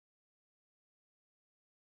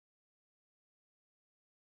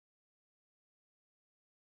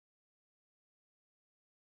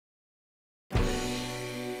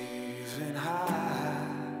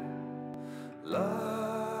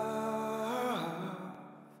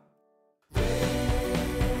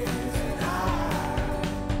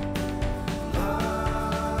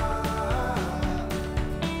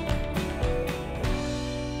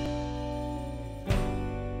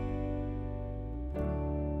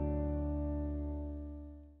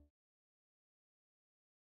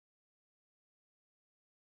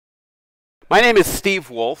My name is Steve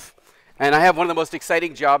Wolf, and I have one of the most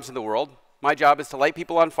exciting jobs in the world. My job is to light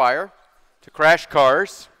people on fire, to crash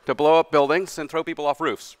cars, to blow up buildings, and throw people off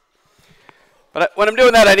roofs. But when I'm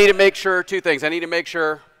doing that, I need to make sure two things. I need to make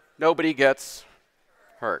sure nobody gets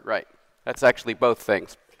hurt, right? That's actually both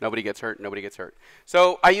things. Nobody gets hurt, nobody gets hurt.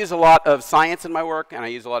 So I use a lot of science in my work, and I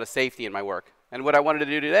use a lot of safety in my work. And what I wanted to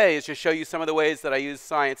do today is just show you some of the ways that I use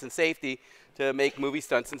science and safety to make movie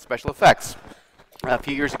stunts and special effects. A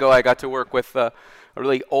few years ago, I got to work with a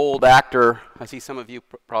really old actor. I see some of you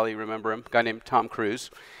probably remember him, a guy named Tom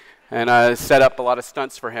Cruise. And I set up a lot of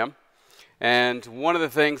stunts for him. And one of the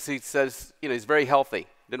things he says, he's very healthy.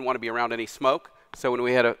 Didn't want to be around any smoke. So when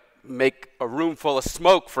we had to make a room full of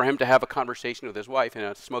smoke for him to have a conversation with his wife in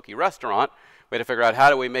a smoky restaurant, we had to figure out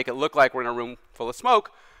how do we make it look like we're in a room full of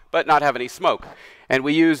smoke, but not have any smoke. And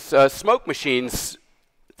we use smoke machines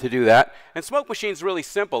to do that. And smoke machine's really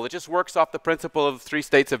simple. It just works off the principle of 3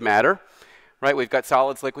 states of matter. Right? We've got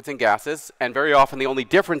solids, liquids, and gases, and very often the only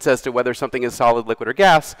difference as to whether something is solid, liquid, or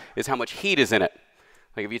gas is how much heat is in it.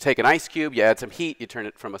 Like if you take an ice cube, you add some heat, you turn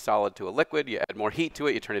it from a solid to a liquid, you add more heat to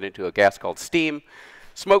it, you turn it into a gas called steam.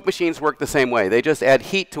 Smoke machines work the same way. They just add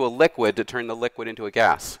heat to a liquid to turn the liquid into a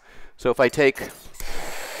gas. So if I take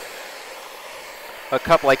a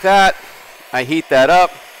cup like that, I heat that up,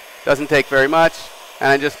 doesn't take very much, and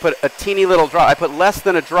I just put a teeny little drop. I put less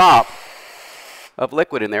than a drop of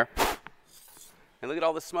liquid in there. And look at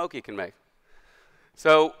all the smoke you can make.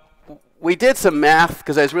 So we did some math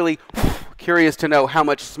because I was really curious to know how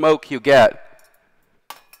much smoke you get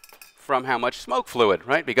from how much smoke fluid,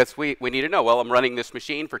 right? Because we need to know, well, I'm running this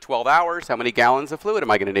machine for 12 hours. How many gallons of fluid am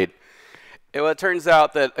I going to need? Well, it turns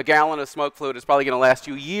out that a gallon of smoke fluid is probably going to last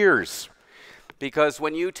you years. Because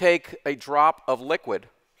when you take a drop of liquid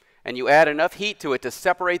and you add enough heat to it to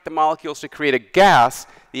separate the molecules to create a gas,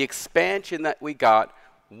 the expansion that we got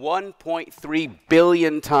 1.3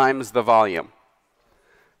 billion times the volume.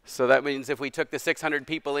 So that means if we took the 600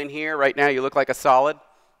 people in here, right now you look like a solid,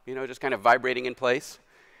 just kind of vibrating in place.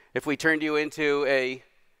 If we turned you into a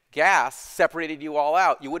gas, separated you all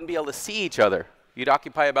out, you wouldn't be able to see each other. You'd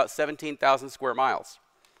occupy about 17,000 square miles.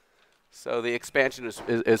 So the expansion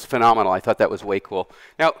is phenomenal. I thought that was way cool.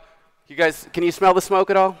 Now, you guys, can you smell the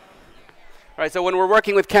smoke at all? All right, so when we're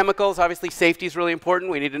working with chemicals, obviously safety is really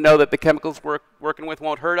important. We need to know that the chemicals we're working with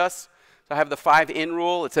won't hurt us. So I have the 5-in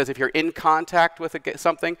rule. It says if you're in contact with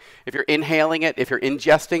something, if you're inhaling it, if you're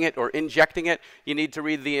ingesting it or injecting it, you need to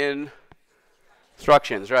read the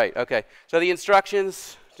instructions. Right, okay. So the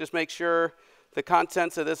instructions, just make sure the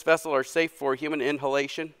contents of this vessel are safe for human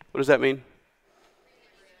inhalation. What does that mean?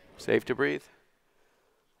 Safe to breathe.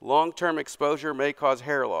 Long-term exposure may cause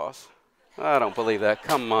hair loss. I don't believe that.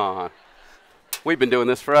 Come on. We've been doing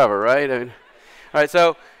this forever, right? All right,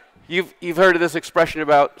 so you've heard of this expression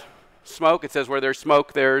about smoke. It says where there's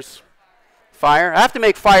smoke, there's fire. I have to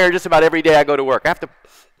make fire just about every day I go to work. I have to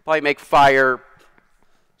probably make fire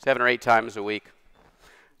 7 or 8 times a week.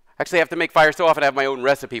 Actually, I have to make fire so often I have my own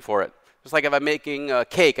recipe for it. Just like if I'm making a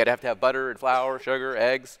cake, I'd have to have butter and flour, sugar,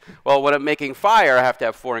 eggs. Well, when I'm making fire, I have to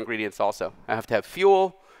have 4 ingredients also. I have to have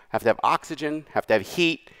fuel, I have to have oxygen, I have to have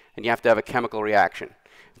heat, and you have to have a chemical reaction.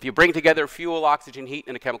 If you bring together fuel, oxygen, heat,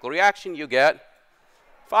 and a chemical reaction, you get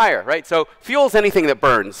fire, right? So fuel's anything that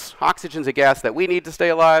burns. Oxygen's a gas that we need to stay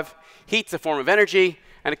alive. Heat's a form of energy.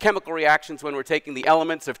 And a chemical reaction's when we're taking the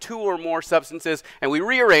elements of 2 or more substances and we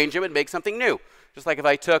rearrange them and make something new. Just like if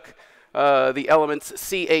I took the elements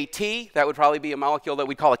CAT, that would probably be a molecule that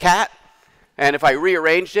we'd call a cat. And if I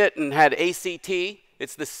rearranged it and had ACT,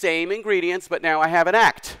 it's the same ingredients, but now I have an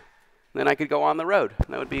act. Then I could go on the road.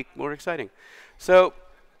 That would be more exciting. So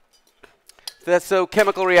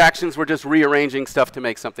chemical reactions, we're just rearranging stuff to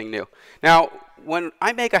make something new. Now, when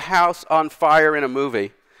I make a house on fire in a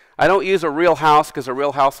movie, I don't use a real house because a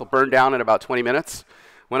real house will burn down in about 20 minutes.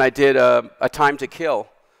 When I did A Time to Kill,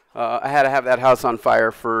 I had to have that house on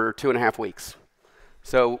fire for 2.5 weeks.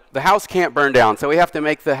 So the house can't burn down. So we have to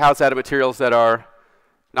make the house out of materials that are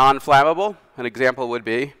non-flammable. An example would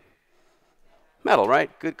be metal,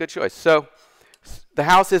 right? Good choice. So the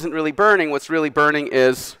house isn't really burning. What's really burning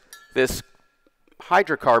is this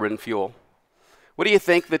hydrocarbon fuel. What do you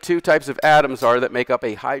think the 2 types of atoms are that make up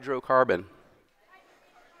a hydrocarbon?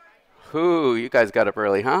 Ooh, you guys got up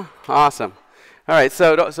early, huh? Awesome. All right,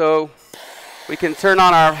 so we can turn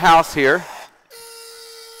on our house here.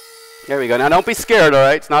 There we go. Now don't be scared, all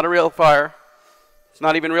right? It's not a real fire. It's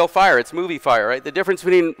not even real fire. It's movie fire, right? The difference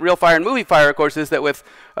between real fire and movie fire, of course, is that with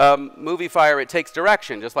movie fire, it takes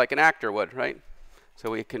direction, just like an actor would, right?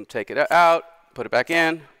 So we can take it out, put it back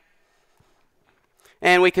in.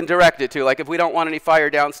 And we can direct it too. Like if we don't want any fire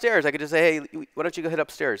downstairs, I could just say, hey, why don't you go head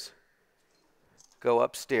upstairs? go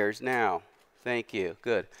upstairs now. Thank you.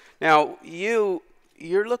 Good. Now, you're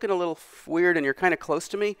looking a little weird and you're kind of close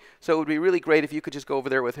to me, so it would be really great if you could just go over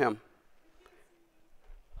there with him.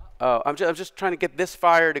 Oh, I'm just trying to get this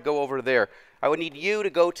fire to go over there. I would need you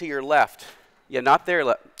to go to your left. Yeah, not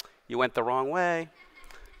there. You went the wrong way.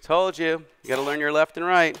 Told you. You got to learn your left and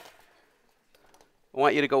right. I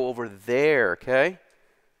want you to go over there, okay?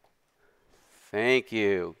 Thank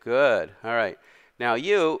you. Good. all right. Now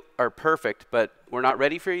you are perfect, but we're not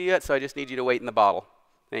ready for you yet, so I just need you to wait in the bottle.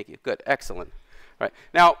 Thank you. Good. Excellent. All right.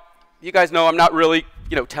 Now, you guys know I'm not really,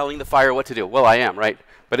 telling the fire what to do. Well, I am, right?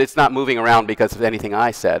 But it's not moving around because of anything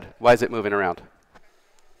I said. Why is it moving around?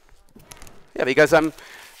 Yeah, because I'm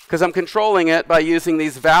controlling it by using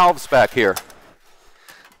these valves back here.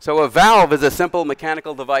 So a valve is a simple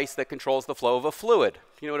mechanical device that controls the flow of a fluid.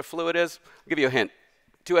 You know what a fluid is? I'll give you a hint.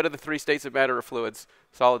 2 out of the 3 states of matter are fluids.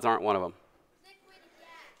 Solids aren't one of them.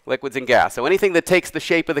 Liquids and gas. So anything that takes the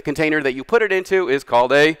shape of the container that you put it into is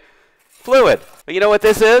called a fluid. But you know what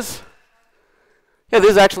this is? Yeah,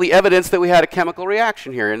 this is actually evidence that we had a chemical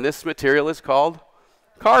reaction here, and this material is called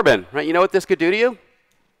carbon, right? You know what this could do to you?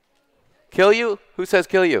 Kill you? Who says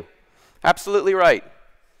kill you? Absolutely right.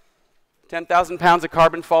 10,000 pounds of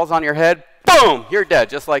carbon falls on your head, boom, you're dead,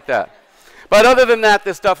 just like that. But other than that,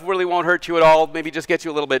 this stuff really won't hurt you at all, maybe just get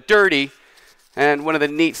you a little bit dirty. And one of the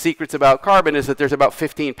neat secrets about carbon is that there's about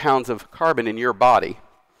 15 pounds of carbon in your body.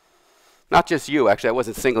 Not just you, actually, I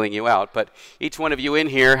wasn't singling you out, but each one of you in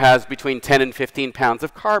here has between 10 and 15 pounds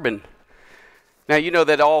of carbon. Now, you know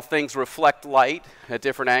that all things reflect light at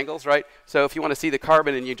different angles, right? So if you want to see the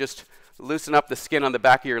carbon, and you just loosen up the skin on the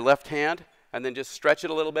back of your left hand, and then just stretch it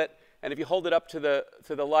a little bit, and if you hold it up to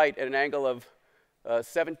the light at an angle of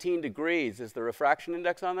 17 degrees, is the refraction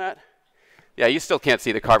index on that? Yeah, you still can't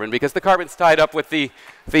see the carbon because the carbon's tied up with the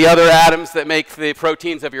other atoms that make the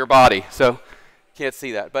proteins of your body. So can't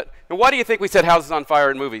see that. But why do you think we set houses on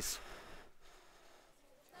fire in movies?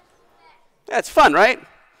 Yeah, it's fun, right?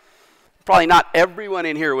 Probably not everyone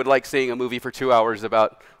in here would like seeing a movie for 2 hours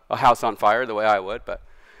about a house on fire the way I would, but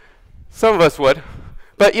some of us would.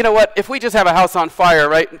 But you know what? If we just have a house on fire,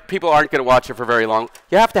 right, people aren't going to watch it for very long.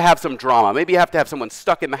 You have to have some drama. Maybe you have to have someone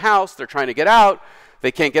stuck in the house. They're trying to get out.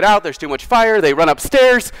 They can't get out. There's too much fire. They run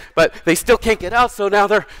upstairs, but they still can't get out. So now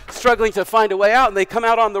they're struggling to find a way out, and they come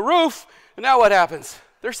out on the roof. And now what happens?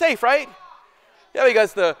 They're safe, right? Yeah,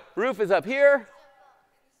 because the roof is up here.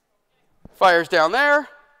 Fire's down there.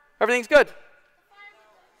 Everything's good.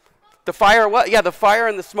 The fire, what? Yeah, the fire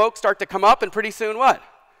and the smoke start to come up, and pretty soon what?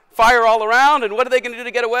 Fire all around, and what are they going to do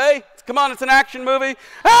to get away? Come on, it's an action movie.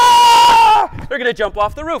 Ah! They're going to jump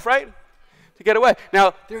off the roof, right? To get away.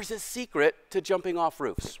 Now, there's a secret to jumping off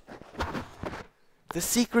roofs. The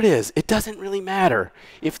secret is, it doesn't really matter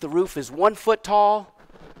if the roof is 1 foot tall,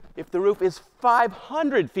 if the roof is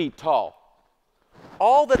 500 feet tall.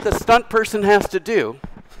 All that the stunt person has to do,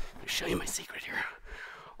 let me show you my secret here.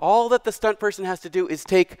 All that the stunt person has to do is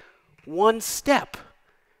take 1 step.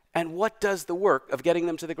 And what does the work of getting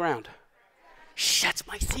them to the ground? Shh, that's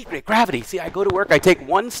my secret. Gravity. See, I go to work, I take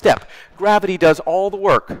 1 step. Gravity does all the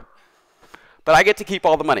work. But I get to keep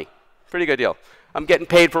all the money. Pretty good deal. I'm getting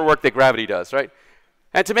paid for work that gravity does, right?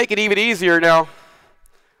 And to make it even easier now,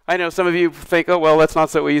 I know some of you think, oh, well, that's not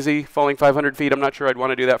so easy, falling 500 feet. I'm not sure I'd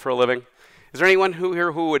want to do that for a living. Is there anyone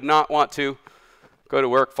here who would not want to go to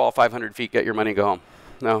work, fall 500 feet, get your money, go home?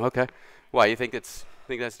 No? Okay. Why? You think that's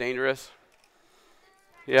dangerous?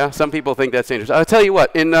 Yeah, some people think that's dangerous. I'll tell you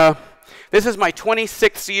what, this is my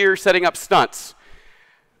 26th year setting up stunts.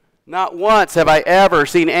 Not once have I ever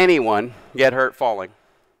seen anyone get hurt falling.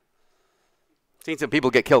 Seen some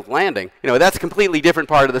people get killed landing. That's a completely different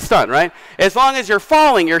part of the stunt, right? As long as you're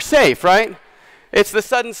falling, you're safe, right? It's the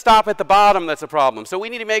sudden stop at the bottom that's a problem. So we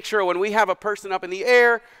need to make sure when we have a person up in the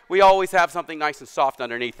air, we always have something nice and soft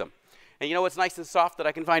underneath them. And you know what's nice and soft that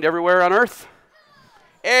I can find everywhere on Earth?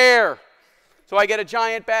 Air. So I get a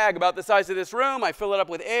giant bag about the size of this room, I fill it up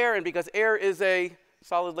with air, and because air is a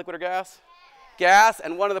solid, liquid, or gas? Gas,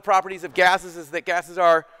 and one of the properties of gases is that gases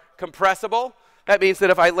are compressible. That means that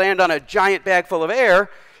if I land on a giant bag full of air,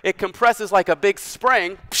 it compresses like a big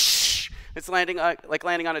spring. It's landing like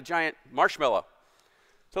landing on a giant marshmallow.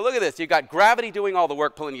 So look at this. You've got gravity doing all the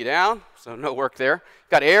work, pulling you down, so no work there. You've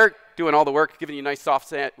got air doing all the work, giving you a nice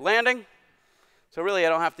soft landing. So really, I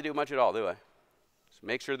don't have to do much at all, do I? Just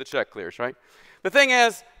make sure the check clears, right? The thing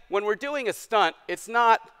is, when we're doing a stunt, it's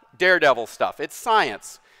not daredevil stuff. It's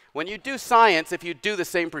science. When you do science, if you do the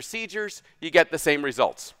same procedures, you get the same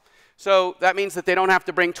results. So that means that they don't have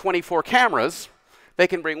to bring 24 cameras. They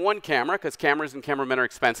can bring 1 camera, because cameras and cameramen are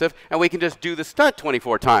expensive, and we can just do the stunt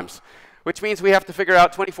 24 times. which means we have to figure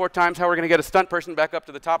out 24 times how we're going to get a stunt person back up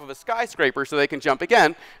to the top of a skyscraper so they can jump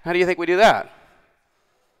again. How do you think we do that?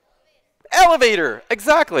 Elevator,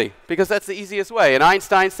 exactly, because that's the easiest way. And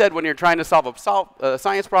Einstein said when you're trying to solve a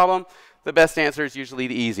science problem, the best answer is usually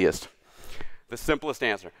the easiest, the simplest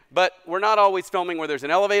answer. But we're not always filming where there's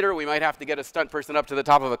an elevator. We might have to get a stunt person up to the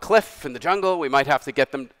top of a cliff in the jungle. We might have to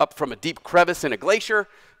get them up from a deep crevice in a glacier.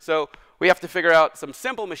 So we have to figure out some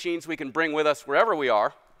simple machines we can bring with us wherever we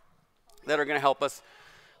are that are going to help us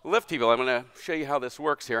lift people. I'm going to show you how this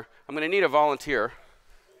works here. I'm going to need a volunteer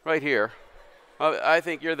right here. I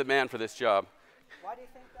think you're the man for this job. Why do you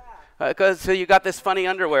think that? Because so you got this funny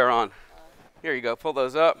underwear on. Here you go. Pull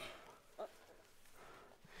those up.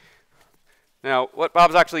 Now, what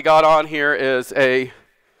Bob's actually got on here is a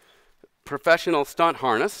professional stunt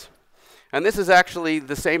harness. And this is actually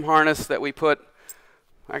the same harness that we put.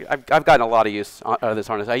 I've gotten a lot of use out of this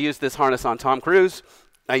harness. I used this harness on Tom Cruise.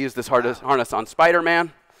 I used this harness on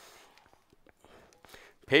Spider-Man.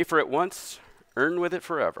 Pay for it once, earn with it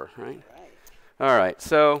forever, right? All right,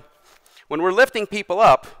 so when we're lifting people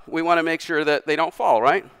up, we want to make sure that they don't fall,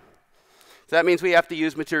 right? So that means we have to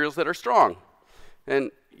use materials that are strong. And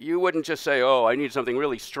you wouldn't just say, oh, I need something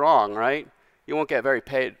really strong, right? You won't get very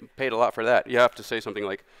paid a lot for that. You have to say something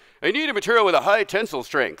like, I need a material with a high tensile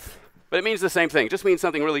strength. But it means the same thing. It just means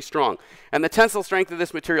something really strong. And the tensile strength of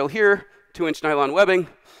this material here, 2-inch nylon webbing,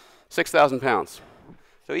 6,000 pounds.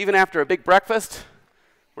 So even after a big breakfast,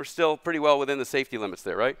 we're still pretty well within the safety limits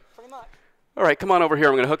there, right? Pretty much. All right, come on over here.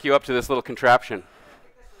 I'm going to hook you up to this little contraption. I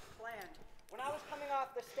think this was planned. When I was coming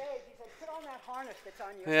off the stage, he said, put on that harness that's on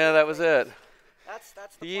you. Yeah, that was it.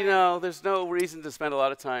 That's the You plan. know, there's no reason to spend a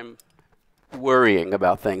lot of time worrying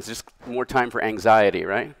about things. Just more time for anxiety,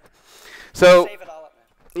 right? So, Save it all up,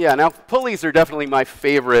 man. yeah, now pulleys are definitely my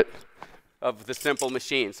favorite of the simple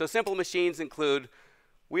machines. So simple machines include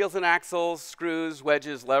wheels and axles, screws,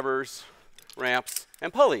 wedges, levers, ramps,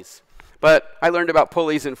 and pulleys. But I learned about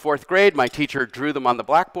pulleys in 4th grade. My teacher drew them on the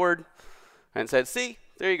blackboard and said, see,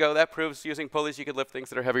 there you go. That proves using pulleys you can lift things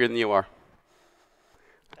that are heavier than you are.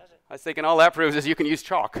 Does it? I was thinking all that proves is you can use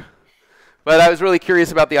chalk. But I was really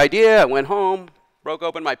curious about the idea. I went home, broke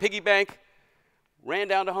open my piggy bank, ran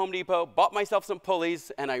down to Home Depot, bought myself some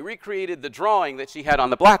pulleys, and I recreated the drawing that she had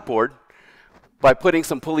on the blackboard by putting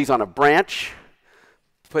some pulleys on a branch,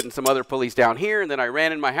 putting some other pulleys down here, and then I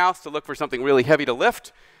ran in my house to look for something really heavy to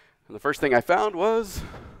lift. And the first thing I found was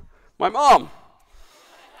my mom.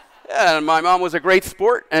 Yeah, and my mom was a great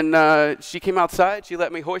sport, and she came outside. She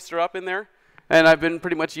let me hoist her up in there, and I've been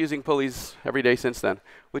pretty much using pulleys every day since then.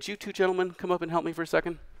 Would you two gentlemen come up and help me for a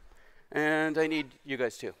second? And I need you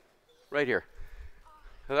guys too, right here.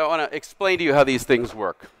 Because I want to explain to you how these things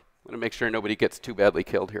work. I want to make sure nobody gets too badly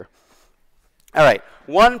killed here. All right,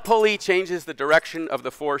 one pulley changes the direction of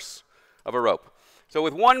the force of a rope. So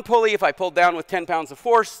with one pulley, if I pull down with 10 pounds of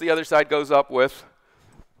force, the other side goes up with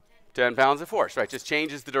 10 pounds of force, right? Just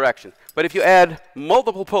changes the direction. But if you add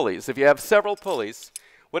multiple pulleys, if you have several pulleys,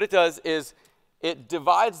 what it does is it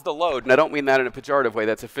divides the load, and I don't mean that in a pejorative way.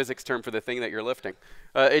 That's a physics term for the thing that you're lifting.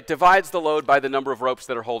 It divides the load by the number of ropes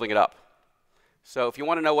that are holding it up. So if you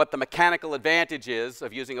want to know what the mechanical advantage is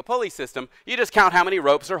of using a pulley system, you just count how many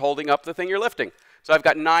ropes are holding up the thing you're lifting. So I've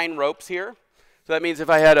got 9 ropes here. So that means if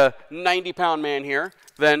I had a 90-pound man here,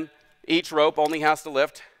 then each rope only has to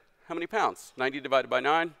lift how many pounds? 90 divided by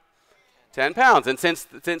 9? 10 pounds. And since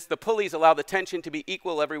the pulleys allow the tension to be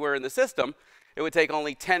equal everywhere in the system, it would take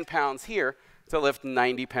only 10 pounds here to lift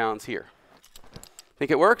 90 pounds here. Think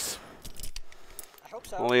it works? I hope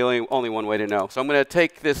so. Only one way to know. So I'm going to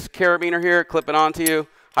take this carabiner here, clip it onto you,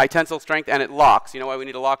 high tensile strength, and it locks. You know why we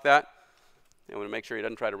need to lock that? I want to make sure he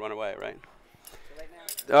doesn't try to run away, right?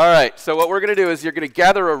 All right, so what we're going to do is you're going to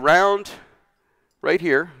gather around right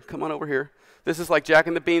here. Come on over here. This is like Jack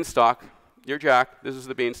and the Beanstalk. You're Jack. This is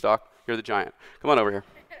the Beanstalk. You're the giant. Come on over here.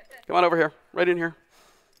 Come on over here. Right in here.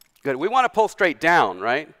 Good. We want to pull straight down,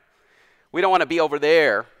 right? We don't want to be over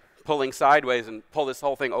there pulling sideways and pull this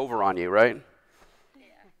whole thing over on you, right? Yeah.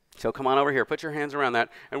 So come on over here. Put your hands around that.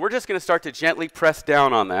 And we're just going to start to gently press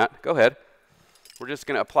down on that. Go ahead. We're just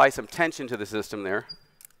going to apply some tension to the system there.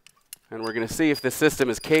 And we're going to see if the system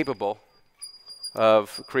is capable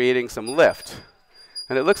of creating some lift.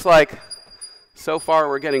 And it looks like so far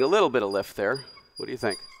we're getting a little bit of lift there. What do you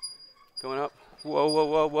think? Going up? Whoa, whoa,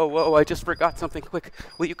 whoa, whoa, whoa. I just forgot something. Quick.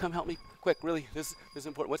 Will you come help me? Quick, really. This is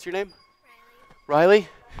important. What's your name? Riley.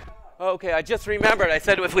 Riley? Okay, I just remembered. I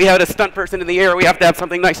said if we had a stunt person in the air, we have to have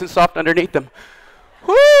something nice and soft underneath them.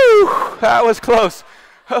 Woo! That was close.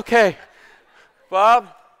 Okay. Bob?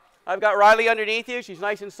 I've got Riley underneath you. She's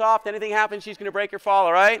nice and soft. Anything happens, she's going to break your fall,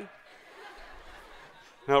 all right?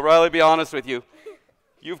 Now, Riley, be honest with you.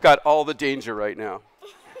 You've got all the danger right now.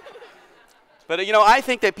 But, you know, I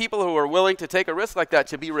think that people who are willing to take a risk like that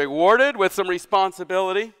should be rewarded with some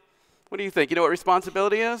responsibility. What do you think? You know what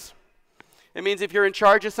responsibility is? It means if you're in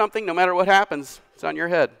charge of something, no matter what happens, it's on your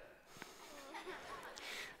head.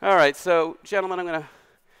 All right, so, gentlemen, I'm going to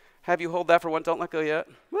have you hold that for one. Don't let go yet.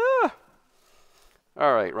 Ah.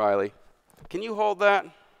 All right, Riley. Can you hold that?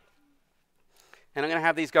 And I'm going to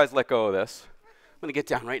have these guys let go of this. I'm going to get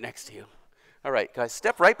down right next to you. All right, guys,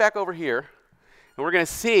 step right back over here. And we're going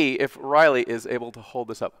to see if Riley is able to hold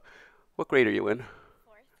this up. What grade are you in?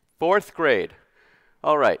 Fourth grade.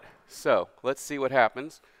 All right, so let's see what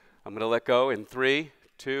happens. I'm going to let go in 3,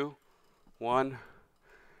 2, 1.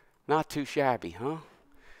 Not too shabby, huh?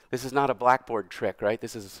 This is not a blackboard trick, right?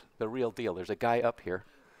 This is the real deal. There's a guy up here.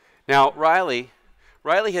 Now, Riley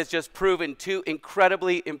has just proven 2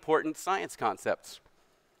 incredibly important science concepts.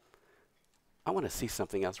 I want to see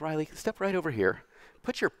something else. Riley, step right over here.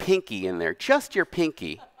 Put your pinky in there, just your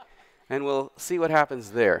pinky, and we'll see what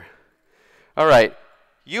happens there. All right.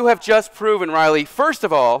 You have just proven, Riley, first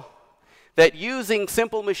of all, that using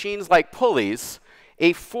simple machines like pulleys,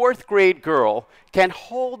 a 4th grade girl can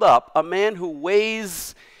hold up a man who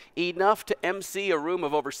weighs enough to MC a room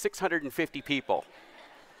of over 650 people.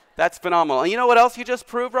 That's phenomenal. And you know what else you just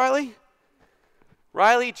proved, Riley?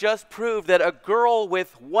 Riley just proved that a girl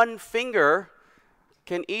with 1 finger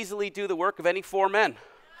can easily do the work of any 4 men.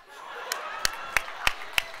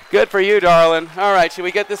 Good for you, darling. All right, should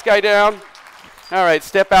we get this guy down? All right,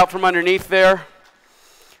 step out from underneath there.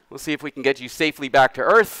 We'll see if we can get you safely back to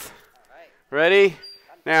Earth. Ready?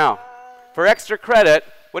 Now, for extra credit,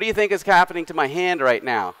 what do you think is happening to my hand right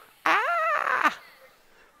now? Ah!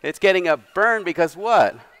 It's getting a burn because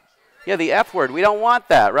what? Yeah, the F word. We don't want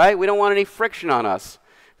that, right? We don't want any friction on us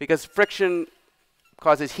because friction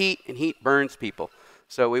causes heat, and heat burns people.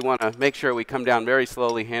 So we want to make sure we come down very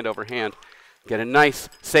slowly, hand over hand, get a nice,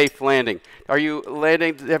 safe landing. Are you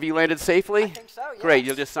landing? Have you landed safely? I think so, yes. Great.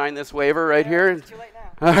 You'll just sign this waiver right here. It's too late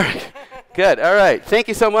now. All right. Good. All right. Thank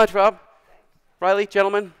you so much, Rob. Riley,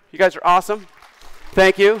 gentlemen, you guys are awesome.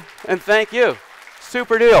 Thank you, and thank you.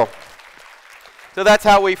 Super deal. So that's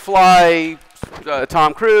how we fly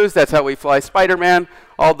Tom Cruise. That's how we fly Spider-Man,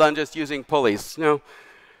 all done just using pulleys. You know,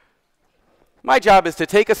 my job is to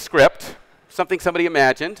take a script, something somebody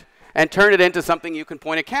imagined, and turn it into something you can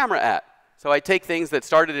point a camera at. So I take things that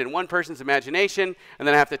started in one person's imagination, and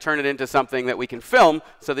then I have to turn it into something that we can film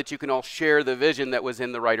so that you can all share the vision that was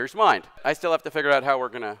in the writer's mind. I still have to figure out how we're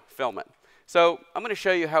going to film it. So I'm going to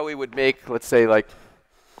show you how we would make, let's say, like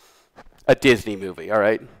a Disney movie, all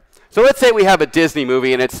right? So let's say we have a Disney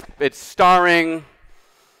movie, and it's starring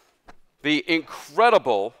the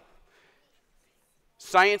incredible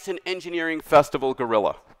Science and Engineering Festival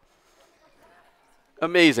gorilla.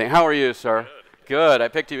 Amazing. How are you, sir? Good. I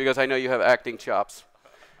picked you because I know you have acting chops.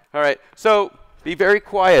 All right. So be very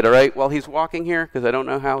quiet, all right, while he's walking here, because I don't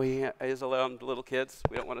know how he is around little kids.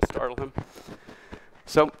 We don't want to startle him.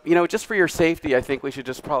 So, you know, just for your safety, I think we should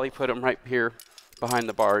just probably put him right here behind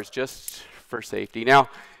the bars, just for safety. Now,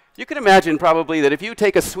 you can imagine probably that if you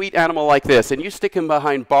take a sweet animal like this and you stick him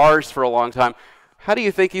behind bars for a long time, how do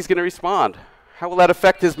you think he's going to respond? How will that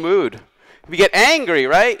affect his mood? If you get angry,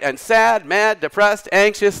 right, and sad, mad, depressed,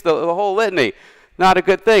 anxious, the whole litany, not a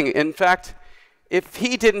good thing. In fact, if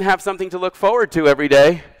he didn't have something to look forward to every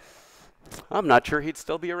day, I'm not sure he'd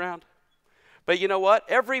still be around. But you know what?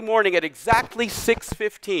 Every morning at exactly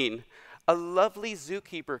 6:15, a lovely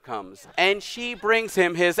zookeeper comes, and she brings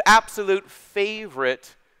him his absolute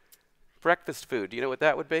favorite breakfast food. Do you know what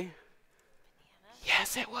that would be?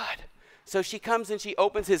 Yes, it would. So she comes and she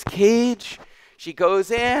opens his cage. She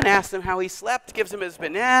goes in, asks him how he slept, gives him his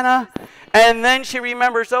banana, and then she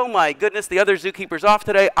remembers, oh my goodness, the other zookeeper's off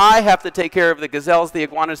today. I have to take care of the gazelles, the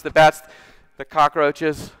iguanas, the bats, the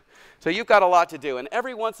cockroaches. So you've got a lot to do. And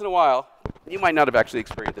every once in a while, you might not have actually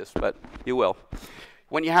experienced this, but you will.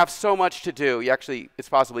 When you have so much to do, it's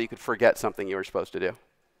possible you could forget something you were supposed to do.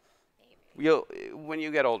 When you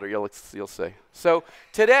get older, you'll see. So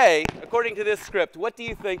today, according to this script, what do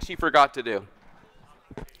you think she forgot to do?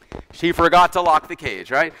 She forgot to lock the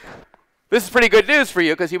cage, right? This is pretty good news for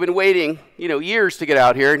you because you've been waiting, years to get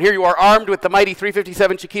out here. And here you are armed with the mighty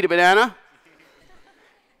 357 Chiquita banana.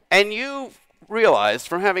 And you realized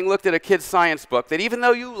from having looked at a kid's science book that even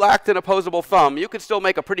though you lacked an opposable thumb, you could still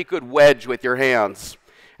make a pretty good wedge with your hands.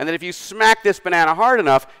 And that if you smack this banana hard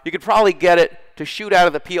enough, you could probably get it to shoot out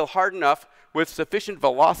of the peel hard enough with sufficient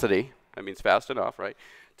velocity, that means fast enough, right,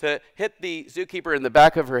 to hit the zookeeper in the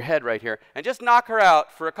back of her head right here and just knock her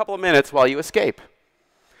out for a couple of minutes while you escape.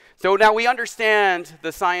 So now we understand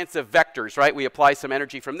the science of vectors, right? We apply some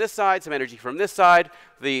energy from this side, some energy from this side.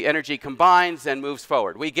 The energy combines and moves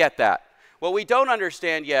forward. We get that. What we don't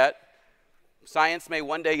understand yet, science may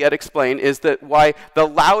one day yet explain, is that why the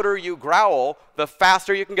louder you growl, the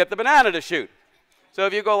faster you can get the banana to shoot. So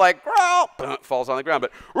if you go like, growl, boom, it falls on the ground,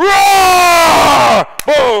 but roar,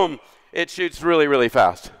 boom, it shoots really, really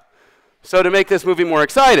fast. So to make this movie more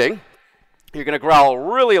exciting, you're going to growl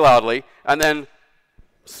really loudly and then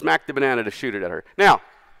smack the banana to shoot it at her. Now,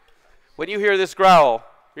 when you hear this growl,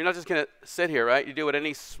 you're not just going to sit here, right? You do what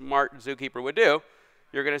any smart zookeeper would do.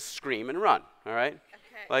 You're going to scream and run, all right?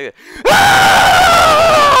 Okay. Like this.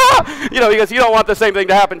 Ah! You know, because you don't want the same thing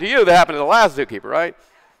to happen to you that happened to the last zookeeper, right?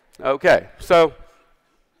 Okay, so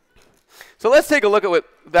let's take a look at what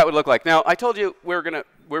that would look like. Now, I told you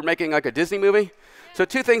we're making like a Disney movie. So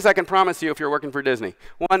 2 things I can promise you if you're working for Disney.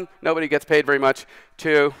 1, nobody gets paid very much.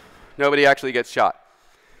 2, nobody actually gets shot.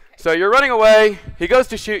 So you're running away, he goes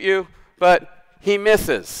to shoot you, but he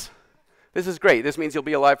misses. This is great. This means you'll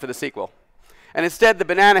be alive for the sequel. And instead, the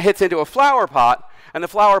banana hits into a flower pot, and the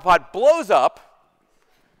flower pot blows up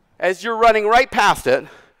as you're running right past it.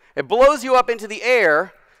 It blows you up into the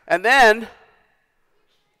air, and then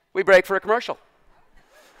we break for a commercial.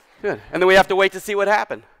 Good. And then we have to wait to see what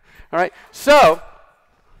happened. All right? So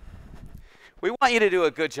we want you to do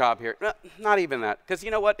a good job here. Not even that. Because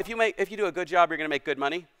you know what? If you do a good job, you're going to make good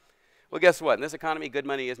money. Well, guess what? In this economy, good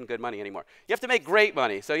money isn't good money anymore. You have to make great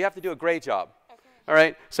money, so you have to do a great job. Okay. All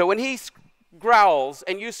right? So when he growls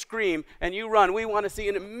and you scream and you run, we want to see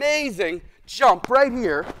an amazing jump right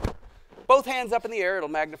here. Both hands up in the air. It'll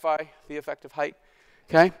magnify the effect of height.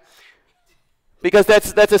 Okay? Because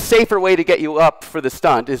that's a safer way to get you up for the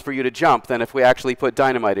stunt is for you to jump than if we actually put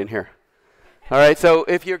dynamite in here. All right? So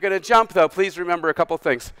if you're going to jump, though, please remember a couple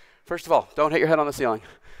things. First of all, don't hit your head on the ceiling.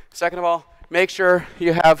 Second of all, make sure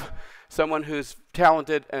you have someone who's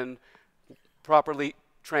talented and properly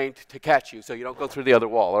trained to catch you so you don't go through the other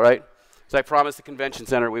wall, all right? So I promised the convention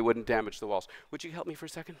center we wouldn't damage the walls. Would you help me for a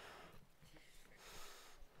second?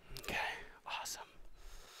 Okay, awesome.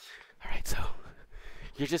 All right, so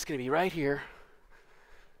you're just going to be right here.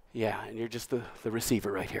 Yeah, and you're just the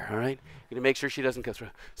receiver right here, all right? You're going to make sure she doesn't go through.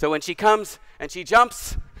 So when she comes and she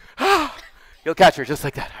jumps, you'll catch her just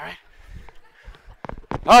like that, all right?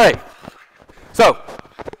 All right, so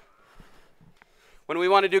when we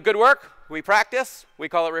want to do good work, we practice. We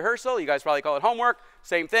call it rehearsal. You guys probably call it homework.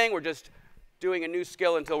 Same thing. We're just doing a new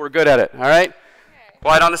skill until we're good at it. All right? Okay.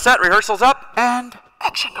 Quiet on the set. Rehearsal's up. And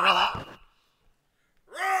action, gorilla.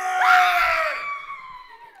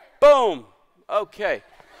 Boom. Okay.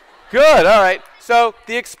 Good. All right. So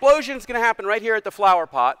the explosion's going to happen right here at the flower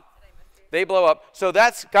pot. They blow up. So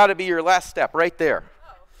that's got to be your last step right there.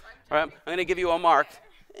 All right? I'm going to give you a mark.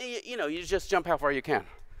 You know, you just jump how far you can.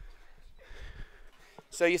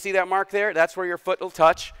 So you see that mark there? That's where your foot will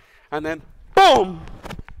touch. And then, boom,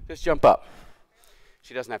 just jump up.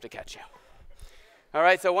 She doesn't have to catch you. All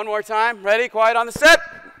right, so one more time. Ready? Quiet on the set.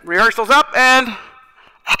 Rehearsal's up, and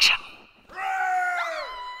action.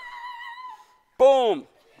 Boom.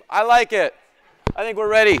 I like it. I think we're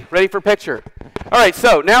ready. Ready for picture. All right,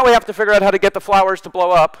 so now we have to figure out how to get the flowers to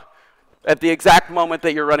blow up at the exact moment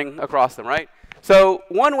that you're running across them, right? So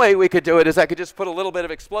one way we could do it is I could just put a little bit of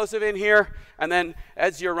explosive in here, and then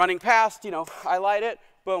as you're running past, you know, I light it,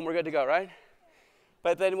 boom, we're good to go, right?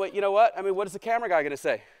 But then, you know what? I mean, what is the camera guy going to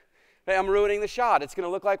say? Hey, I'm ruining the shot. It's going to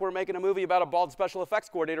look like we're making a movie about a bald special effects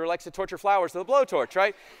coordinator who likes to torture flowers with a blowtorch,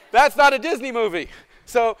 right? That's not a Disney movie.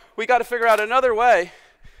 So we got to figure out another way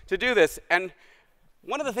to do this. And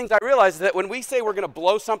one of the things I realized is that when we say we're going to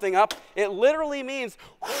blow something up, it literally means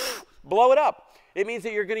blow it up. It means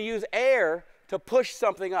that you're going to use air to push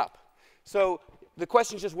something up. So the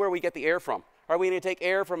question is just where we get the air from. Are we going to take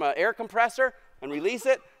air from an air compressor and release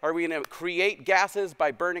it? Are we going to create gases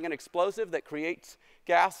by burning an explosive that creates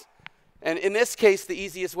gas? And in this case, the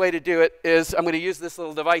easiest way to do it is I'm going to use this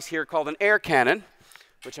little device here called an air cannon,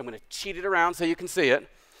 which I'm going to cheat it around so you can see it.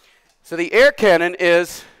 So the air cannon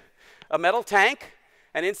is a metal tank,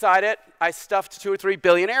 and inside it, I stuffed 2 or 3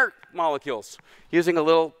 billion air molecules using a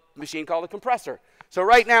little machine called a compressor. So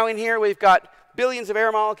right now in here, we've got billions of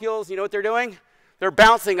air molecules. You know what they're doing? They're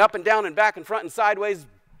bouncing up and down and back and front and sideways,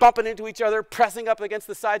 bumping into each other, pressing up against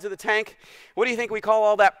the sides of the tank. What do you think we call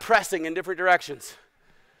all that pressing in different directions?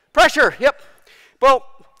 Pressure, yep. Well,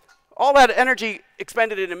 all that energy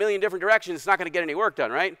expended in a million different directions is not going to get any work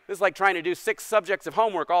done, right? This is like trying to do 6 subjects of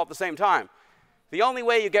homework all at the same time. The only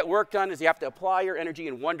way you get work done is you have to apply your energy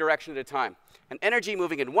in one direction at a time. And energy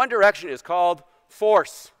moving in one direction is called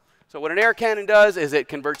force. So what an air cannon does is it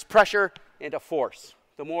converts pressure into force.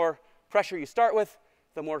 The more pressure you start with,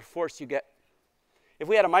 the more force you get. If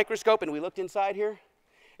we had a microscope and we looked inside here,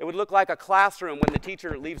 it would look like a classroom when the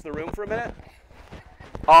teacher leaves the room for a minute.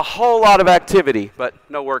 A whole lot of activity, but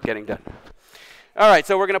no work getting done. All right,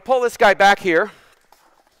 so we're going to pull this guy back here.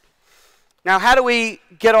 Now, how do we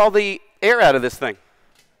get all the air out of this thing?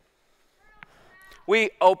 We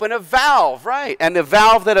open a valve, right? And the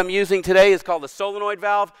valve that I'm using today is called the solenoid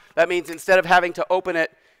valve. That means instead of having to open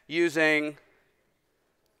it using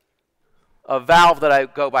a valve that I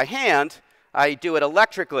go by hand, I do it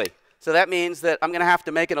electrically. So that means that I'm going to have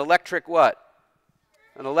to make an electric what?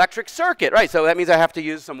 An electric circuit, right? So that means I have to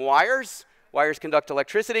use some wires. Wires conduct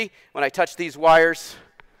electricity. When I touch these wires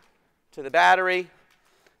to the battery,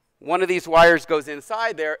 one of these wires goes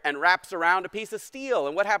inside there and wraps around a piece of steel.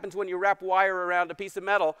 And what happens when you wrap wire around a piece of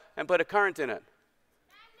metal and put a current in it?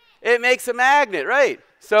 Magnet. It makes a magnet, right?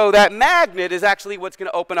 So that magnet is actually what's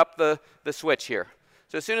going to open up the switch here.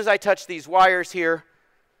 So as soon as I touch these wires here,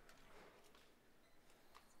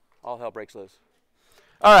 all hell breaks loose.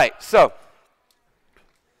 All right, so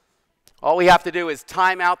all we have to do is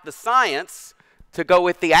time out the science to go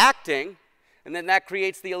with the acting, and then that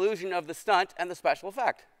creates the illusion of the stunt and the special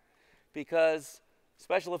effect. Because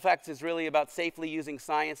special effects is really about safely using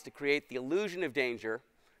science to create the illusion of danger,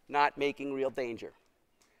 not making real danger.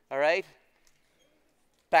 All right?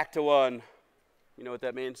 Back to one. You know what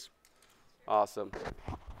that means? Awesome.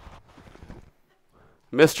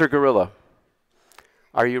 Mr. Gorilla,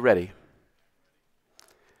 are you ready?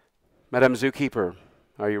 Madam Zookeeper,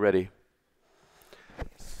 are you ready?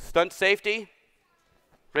 Stunt safety,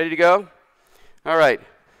 ready to go? All right,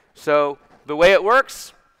 so the way it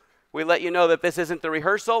works, we let you know that this isn't the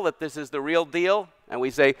rehearsal, that this is the real deal, and we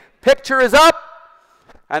say, picture is up,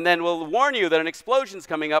 and then we'll warn you that an explosion's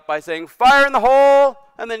coming up by saying, fire in the hole,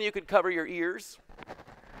 and then you could cover your ears.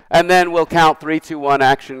 And then we'll count 3, 2, 1,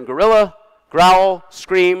 action, gorilla, growl,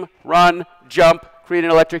 scream, run, jump, create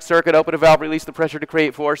an electric circuit, open a valve, release the pressure to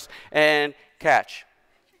create force, and catch.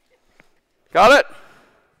 Got it?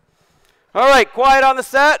 All right, quiet on the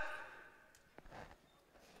set.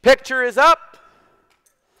 Picture is up.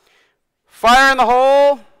 Fire in the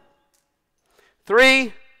hole.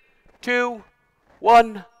 3, 2,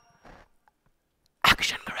 1.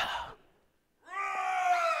 Action, gorilla.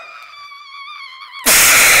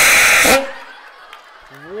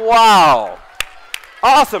 Wow.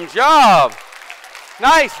 Awesome job.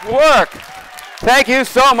 Nice work. Thank you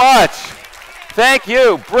so much. Thank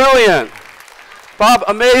you. Brilliant. Bob,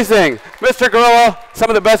 amazing. Mr. Gorilla, some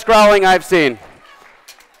of the best growling I've seen.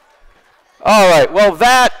 All right. Well,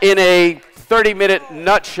 that in a 30-minute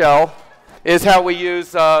nutshell is how we use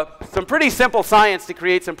some pretty simple science to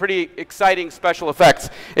create some pretty exciting special effects.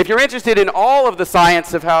 If you're interested in all of the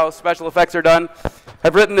science of how special effects are done,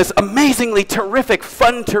 I've written this amazingly terrific,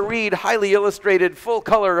 fun-to-read, highly illustrated,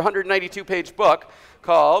 full-color, 192-page book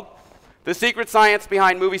called The Secret Science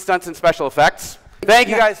Behind Movie Stunts and Special Effects. Thank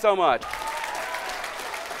you guys so much.